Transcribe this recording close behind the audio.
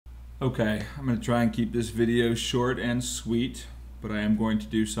Okay, I'm going to try and keep this video short and sweet, but I am going to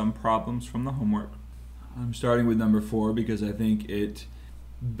do some problems from the homework. I'm starting with number 4 because I think it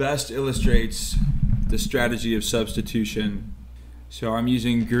best illustrates the strategy of substitution. So I'm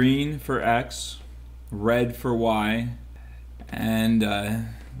using green for X, red for Y, and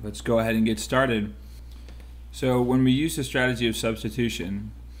let's go ahead and get started. So when we use the strategy of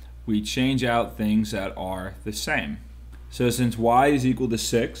substitution, we change out things that are the same. So since Y is equal to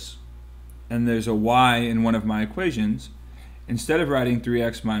 6, and there's a Y in one of my equations, instead of writing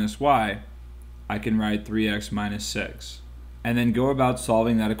 3x minus Y, I can write 3x minus 6, and then go about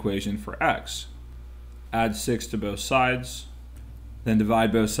solving that equation for X. Add 6 to both sides, then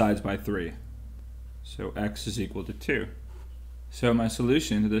divide both sides by 3. So X is equal to 2. So my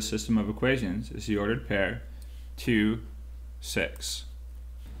solution to this system of equations is the ordered pair 2, 6.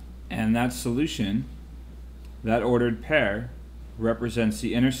 And that solution, that ordered pair, represents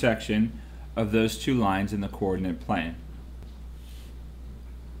the intersection of those two lines in the coordinate plane.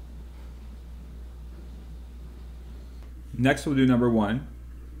 Next we'll do number 1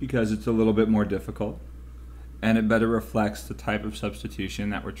 because it's a little bit more difficult and it better reflects the type of substitution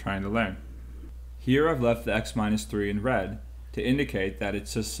that we're trying to learn. Here I've left the x minus 3 in red to indicate that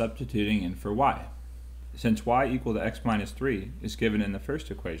it's just substituting in for y. Since y equal to x minus 3 is given in the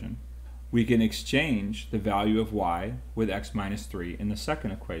first equation, we can exchange the value of y with x minus 3 in the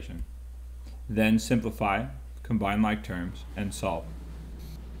second equation. Then simplify, combine like terms, and solve.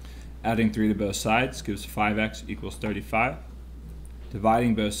 Adding 3 to both sides gives 5x equals 35.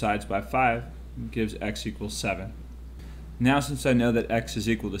 Dividing both sides by 5 gives x equals 7. Now since I know that x is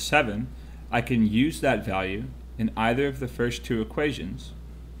equal to 7, I can use that value in either of the first two equations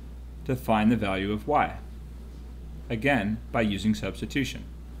to find the value of y. Again, by using substitution.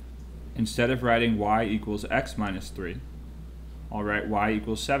 Instead of writing y equals x minus 3, I'll write y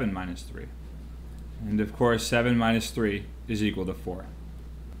equals 7 minus 3. And of course 7 minus 3 is equal to 4.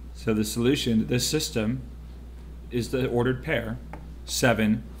 So the solution to this system is the ordered pair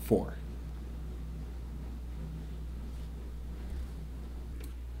 7, 4.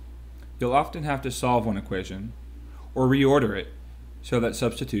 You'll often have to solve one equation or reorder it so that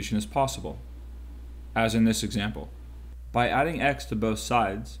substitution is possible, as in this example. By adding x to both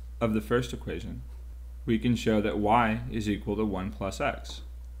sides of the first equation, we can show that y is equal to 1 plus x.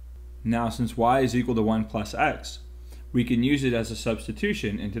 Now since y is equal to 1 plus x, we can use it as a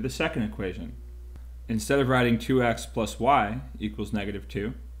substitution into the second equation. Instead of writing 2x plus y equals negative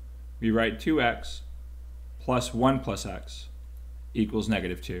 2, we write 2x plus 1 plus x equals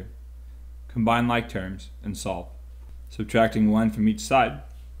negative 2. Combine like terms and solve. Subtracting 1 from each side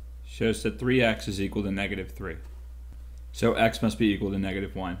shows that 3x is equal to negative 3. So x must be equal to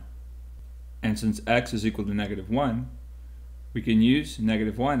negative 1. And since x is equal to negative 1, we can use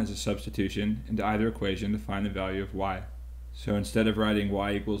negative 1 as a substitution into either equation to find the value of y. So instead of writing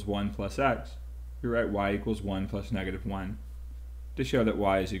y equals 1 plus x, we write y equals 1 plus negative 1 to show that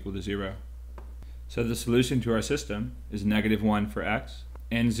y is equal to 0. So the solution to our system is negative 1 for x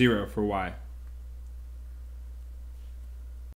and 0 for y.